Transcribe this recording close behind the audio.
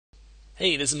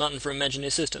Hey, this is Martin from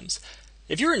Imagineer Systems.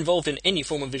 If you're involved in any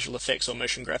form of visual effects or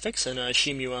motion graphics, and I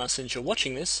assume you are since you're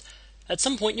watching this, at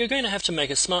some point you're going to have to make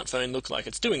a smartphone look like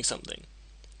it's doing something.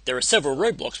 There are several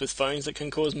roadblocks with phones that can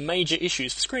cause major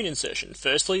issues for screen insertion.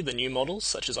 Firstly, the new models,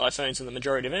 such as iPhones and the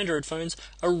majority of Android phones,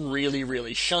 are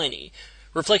really shiny.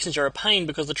 Reflections are a pain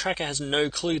because the tracker has no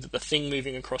clue that the thing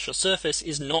moving across your surface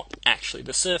is not actually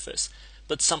the surface,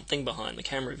 but something behind the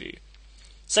camera view.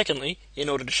 Secondly, in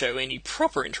order to show any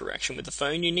proper interaction with the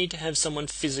phone, you need to have someone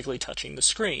physically touching the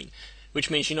screen, which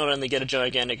means you not only get a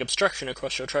gigantic obstruction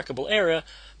across your trackable area,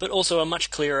 but also a much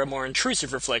clearer, more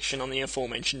intrusive reflection on the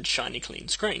aforementioned shiny clean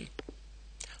screen.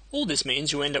 All this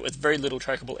means you end up with very little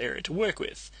trackable area to work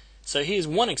with, so here's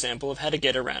one example of how to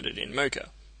get around it in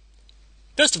Mocha.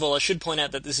 First of all, I should point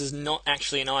out that this is not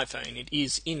actually an iPhone, it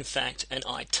is in fact an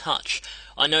iTouch.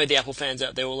 I know the Apple fans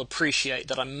out there will appreciate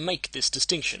that I make this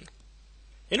distinction.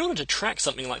 In order to track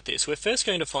something like this, we're first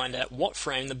going to find out what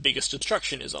frame the biggest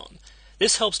obstruction is on.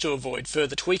 This helps to avoid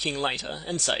further tweaking later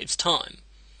and saves time.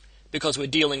 Because we're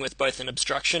dealing with both an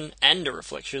obstruction and a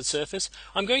reflection surface,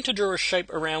 I'm going to draw a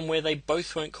shape around where they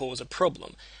both won't cause a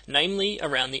problem, namely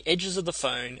around the edges of the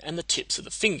phone and the tips of the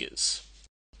fingers.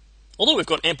 Although we've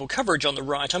got ample coverage on the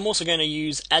right, I'm also going to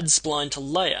use Add Spline to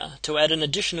Layer to add an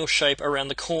additional shape around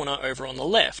the corner over on the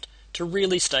left to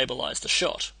really stabilise the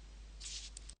shot.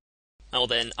 I'll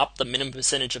then up the minimum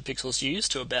percentage of pixels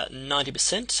used to about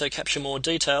 90% to capture more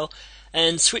detail,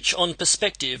 and switch on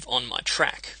perspective on my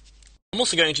track. I'm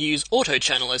also going to use auto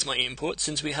channel as my input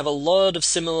since we have a lot of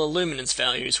similar luminance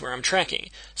values where I'm tracking,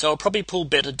 so I'll probably pull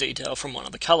better detail from one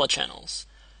of the color channels.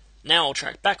 Now I'll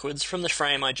track backwards from the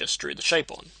frame I just drew the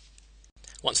shape on.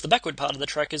 Once the backward part of the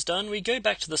track is done, we go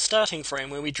back to the starting frame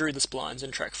where we drew the splines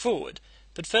and track forward,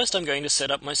 but first I'm going to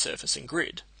set up my surface and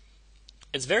grid.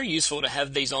 It's very useful to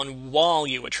have these on while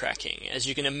you are tracking, as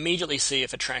you can immediately see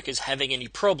if a track is having any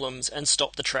problems and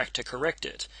stop the track to correct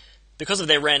it. Because of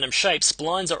their random shape,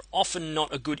 splines are often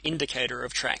not a good indicator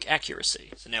of track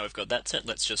accuracy. So now we've got that set,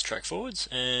 let's just track forwards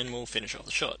and we'll finish off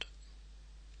the shot.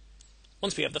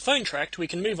 Once we have the phone tracked, we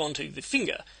can move on to the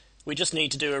finger. We just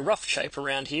need to do a rough shape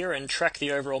around here and track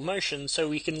the overall motion so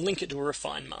we can link it to a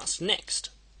refined mask next.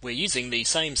 We're using the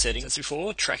same settings as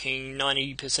before, tracking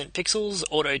 90% pixels,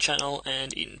 auto channel,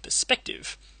 and in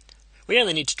perspective. We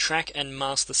only need to track and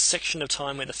mask the section of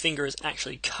time where the finger is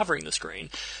actually covering the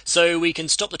screen, so we can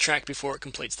stop the track before it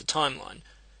completes the timeline.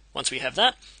 Once we have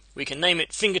that, we can name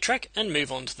it finger track and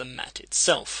move on to the mat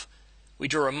itself. We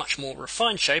draw a much more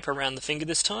refined shape around the finger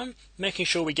this time, making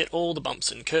sure we get all the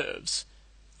bumps and curves.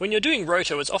 When you're doing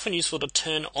roto, it's often useful to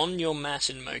turn on your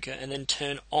mat in Mocha and then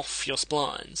turn off your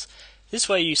splines. This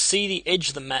way you see the edge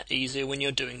of the mat easier when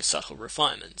you're doing subtle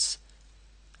refinements.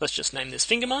 Let's just name this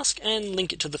finger mask and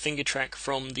link it to the finger track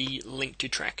from the link to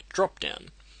track drop-down.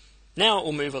 Now it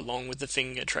will move along with the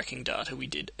finger tracking data we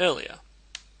did earlier.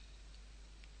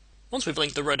 Once we've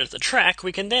linked the rotor to the track,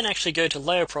 we can then actually go to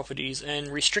layer properties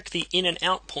and restrict the in and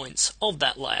out points of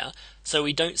that layer so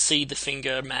we don't see the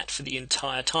finger mat for the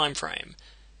entire time frame.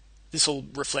 This will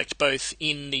reflect both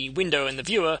in the window and the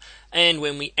viewer, and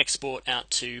when we export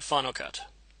out to Final Cut.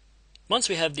 Once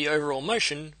we have the overall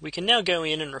motion, we can now go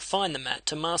in and refine the matte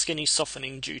to mask any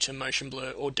softening due to motion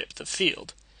blur or depth of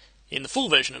field. In the full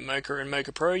version of Mocha and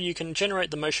Mocha Pro, you can generate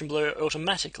the motion blur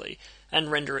automatically and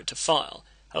render it to file.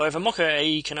 However, Mocha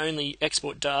AE can only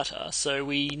export data, so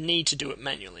we need to do it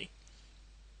manually.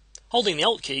 Holding the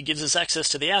Alt key gives us access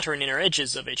to the outer and inner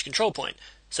edges of each control point,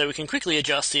 so we can quickly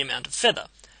adjust the amount of feather.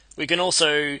 We can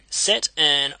also set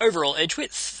an overall edge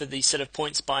width for the set of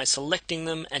points by selecting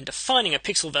them and defining a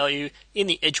pixel value in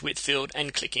the edge width field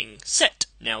and clicking Set.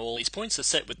 Now all these points are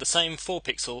set with the same 4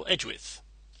 pixel edge width.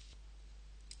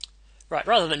 Right,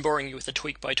 rather than boring you with a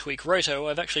tweak by tweak roto,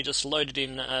 I've actually just loaded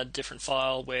in a different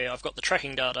file where I've got the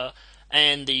tracking data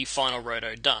and the final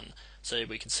roto done. So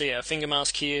we can see our finger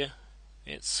mask here,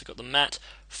 it's got the mat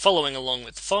following along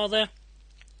with the file there.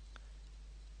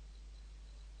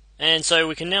 And so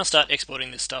we can now start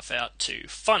exporting this stuff out to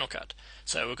Final Cut.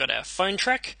 So we've got our phone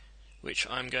track, which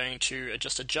I'm going to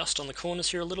just adjust on the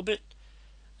corners here a little bit.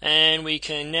 And we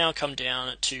can now come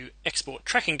down to Export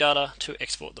Tracking Data to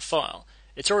export the file.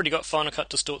 It's already got Final Cut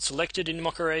Distort selected in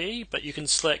Mocha AE, but you can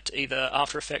select either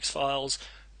After Effects files,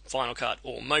 Final Cut,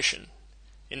 or Motion.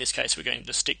 In this case we're going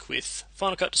to stick with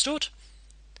Final Cut Distort,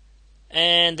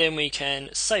 and then we can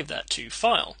save that to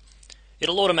File.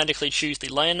 It'll automatically choose the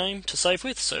layer name to save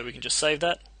with, so we can just save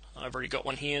that. I've already got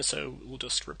one here, so we'll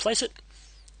just replace it,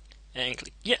 and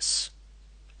click Yes.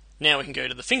 Now we can go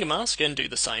to the finger mask and do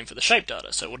the same for the shape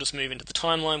data. So we'll just move into the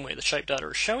timeline where the shape data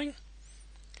is showing,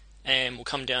 and we'll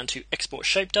come down to Export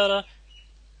Shape Data,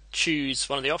 choose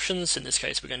one of the options. In this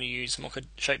case, we're going to use mocha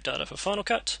shape data for Final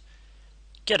Cut.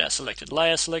 Get our selected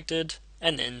layer selected,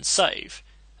 and then save.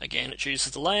 Again, it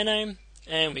chooses the layer name,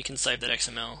 and we can save that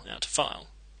XML out to file.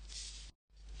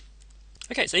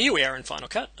 Okay, so here we are in Final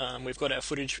Cut. We've got our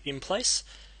footage in place,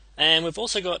 and we've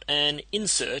also got an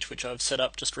insert, which I've set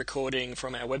up just recording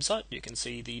from our website. You can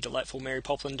see the delightful Mary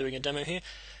Poplin doing a demo here,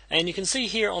 and you can see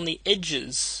here on the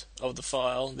edges of the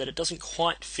file that it doesn't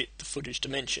quite fit the footage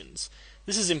dimensions.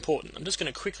 This is important. I'm just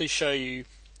going to quickly show you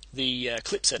the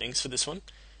clip settings for this one.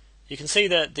 You can see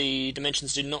that the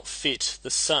dimensions do not fit the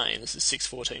same. This is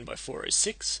 614 by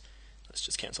 406. Let's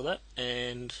just cancel that,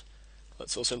 and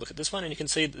let's also look at this one, and you can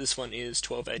see that this one is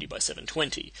 1280 by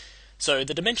 720. So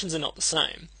the dimensions are not the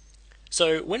same.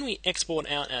 So when we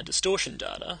export out our distortion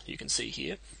data, you can see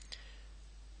here,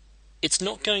 it's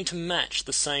not going to match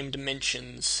the same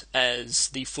dimensions as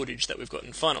the footage that we've got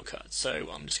in Final Cut. So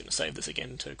I'm just going to save this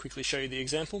again to quickly show you the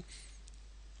example.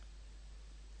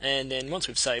 And then once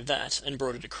we've saved that and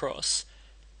brought it across,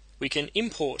 we can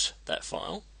import that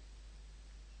file.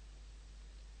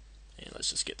 And let's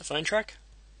just get the phone track,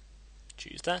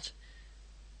 choose that,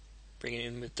 bring it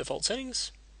in with default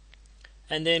settings,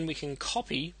 and then we can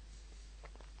copy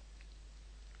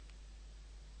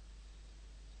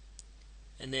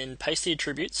and then paste the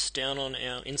attributes down on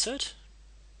our insert,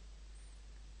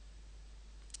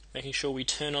 making sure we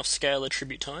turn off scale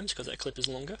attribute times because that clip is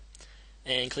longer,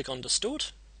 and click on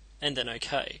distort, and then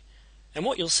OK. And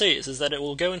what you'll see is that it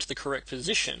will go into the correct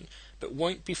position, but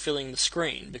won't be filling the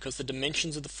screen because the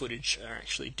dimensions of the footage are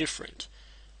actually different.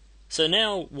 So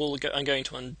now I'm going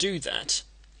to undo that,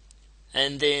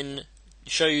 and then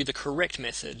show you the correct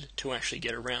method to actually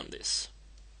get around this.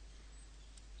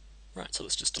 Right, so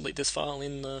let's just delete this file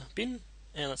in the bin,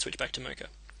 and let's switch back to Mocha.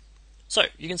 So,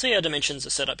 you can see our dimensions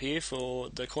are set up here for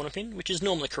the corner pin, which is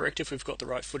normally correct if we've got the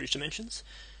right footage dimensions.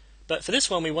 But for this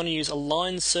one, we want to use a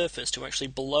line surface to actually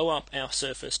blow up our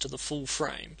surface to the full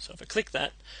frame. So if I click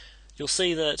that, you'll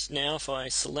see that now if I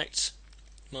select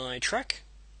my track,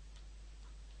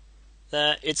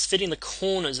 that it's fitting the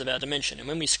corners of our dimension. And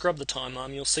when we scrub the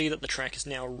timeline, you'll see that the track is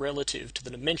now relative to the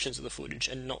dimensions of the footage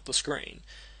and not the screen.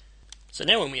 So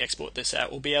now when we export this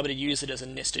out, we'll be able to use it as a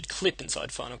nested clip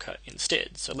inside Final Cut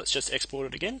instead. So let's just export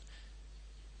it again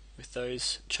with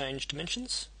those changed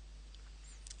dimensions.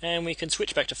 And we can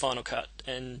switch back to Final Cut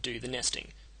and do the nesting.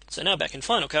 So now back in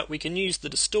Final Cut, we can use the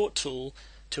Distort Tool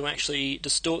to actually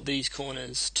distort these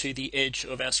corners to the edge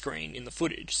of our screen in the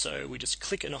footage. So we just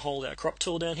click and hold our crop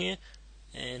tool down here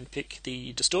and pick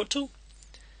the Distort Tool.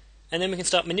 And then we can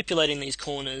start manipulating these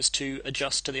corners to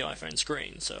adjust to the iPhone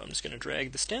screen. So I'm just going to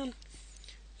drag this down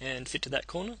and fit to that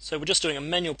corner. So we're just doing a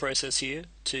manual process here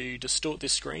to distort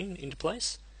this screen into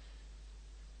place.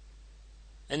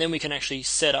 And then we can actually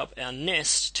set up our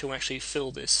nest to actually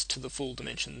fill this to the full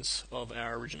dimensions of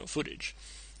our original footage.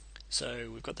 So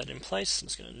we've got that in place. I'm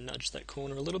just going to nudge that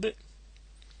corner a little bit.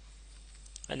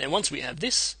 And then once we have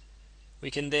this,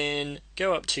 we can then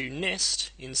go up to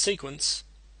Nest in Sequence.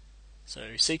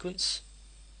 So Sequence,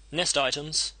 Nest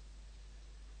Items,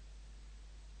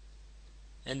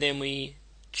 and then we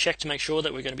check to make sure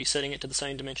that we're going to be setting it to the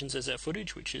same dimensions as our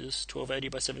footage, which is 1280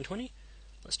 by 720.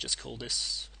 Let's just call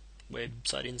this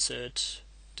website insert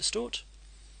distort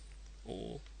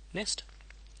or nest.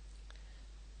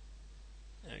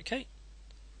 Okay,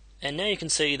 and now you can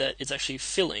see that it's actually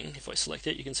filling. If I select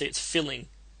it, you can see it's filling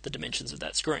the dimensions of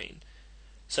that screen.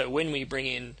 So when we bring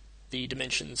in the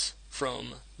dimensions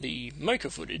from the Mocha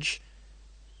footage,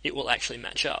 it will actually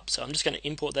match up. So I'm just going to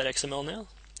import that XML now.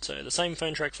 So the same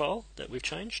phone track file that we've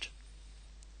changed,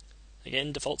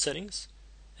 again default settings,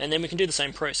 and then we can do the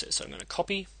same process. So I'm going to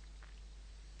copy,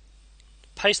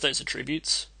 paste those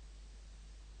attributes,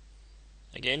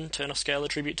 again turn off scale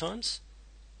attribute times,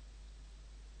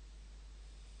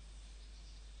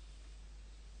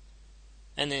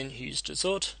 and then use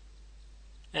distort,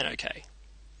 and OK.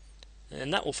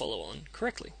 And that will follow on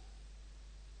correctly.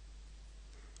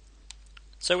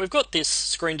 So we've got this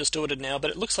screen distorted now,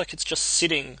 but it looks like it's just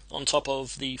sitting on top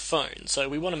of the phone. So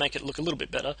we want to make it look a little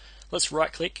bit better. Let's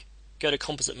right click, go to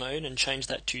composite mode and change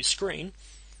that to screen.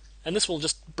 And this will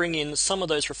just bring in some of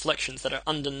those reflections that are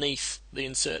underneath the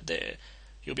insert there.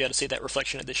 You'll be able to see that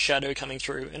reflection of this shadow coming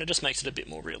through, and it just makes it a bit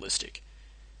more realistic.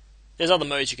 There's other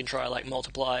modes you can try, like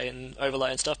multiply and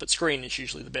overlay and stuff, but screen is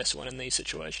usually the best one in these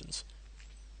situations.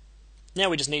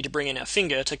 Now we just need to bring in our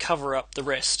finger to cover up the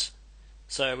rest.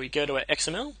 So we go to our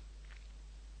XML,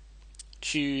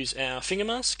 choose our finger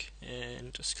mask,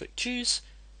 and just click choose.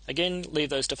 Again, leave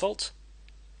those default.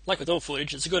 Like with all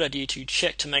footage, it's a good idea to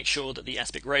check to make sure that the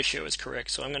aspect ratio is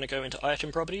correct. So I'm going to go into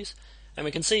item properties, And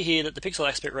we can see here that the pixel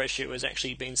aspect ratio has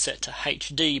actually been set to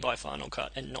HD by Final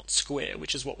Cut and not square,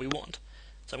 which is what we want.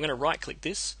 So I'm going to right click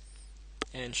this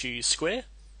and choose square,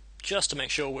 just to make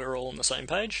sure we're all on the same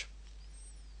page.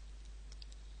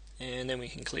 And then we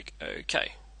can click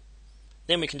OK.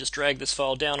 Then we can just drag this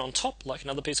file down on top like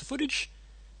another piece of footage,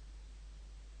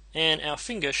 and our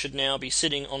finger should now be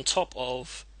sitting on top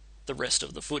of the rest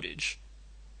of the footage.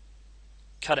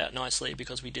 Cut out nicely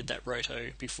because we did that roto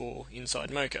before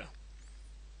inside Mocha.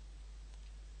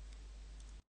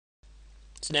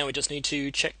 So now we just need to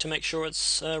check to make sure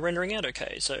it's rendering out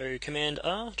okay. So Command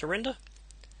R to render,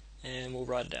 and we'll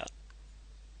write it out.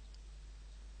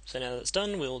 So now that it's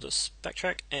done, we'll just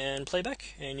backtrack and play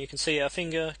back, and you can see our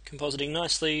finger compositing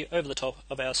nicely over the top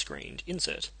of our screened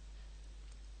insert.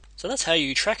 So that's how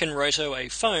you track and roto a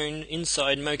phone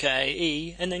inside Mocha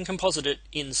AE and then composite it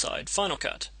inside Final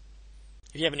Cut.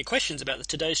 If you have any questions about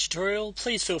today's tutorial,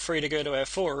 please feel free to go to our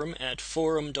forum at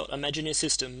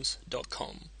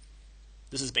forum.imagineersystems.com.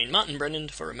 This has been Martin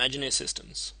Brennand for Imagineer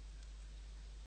Systems.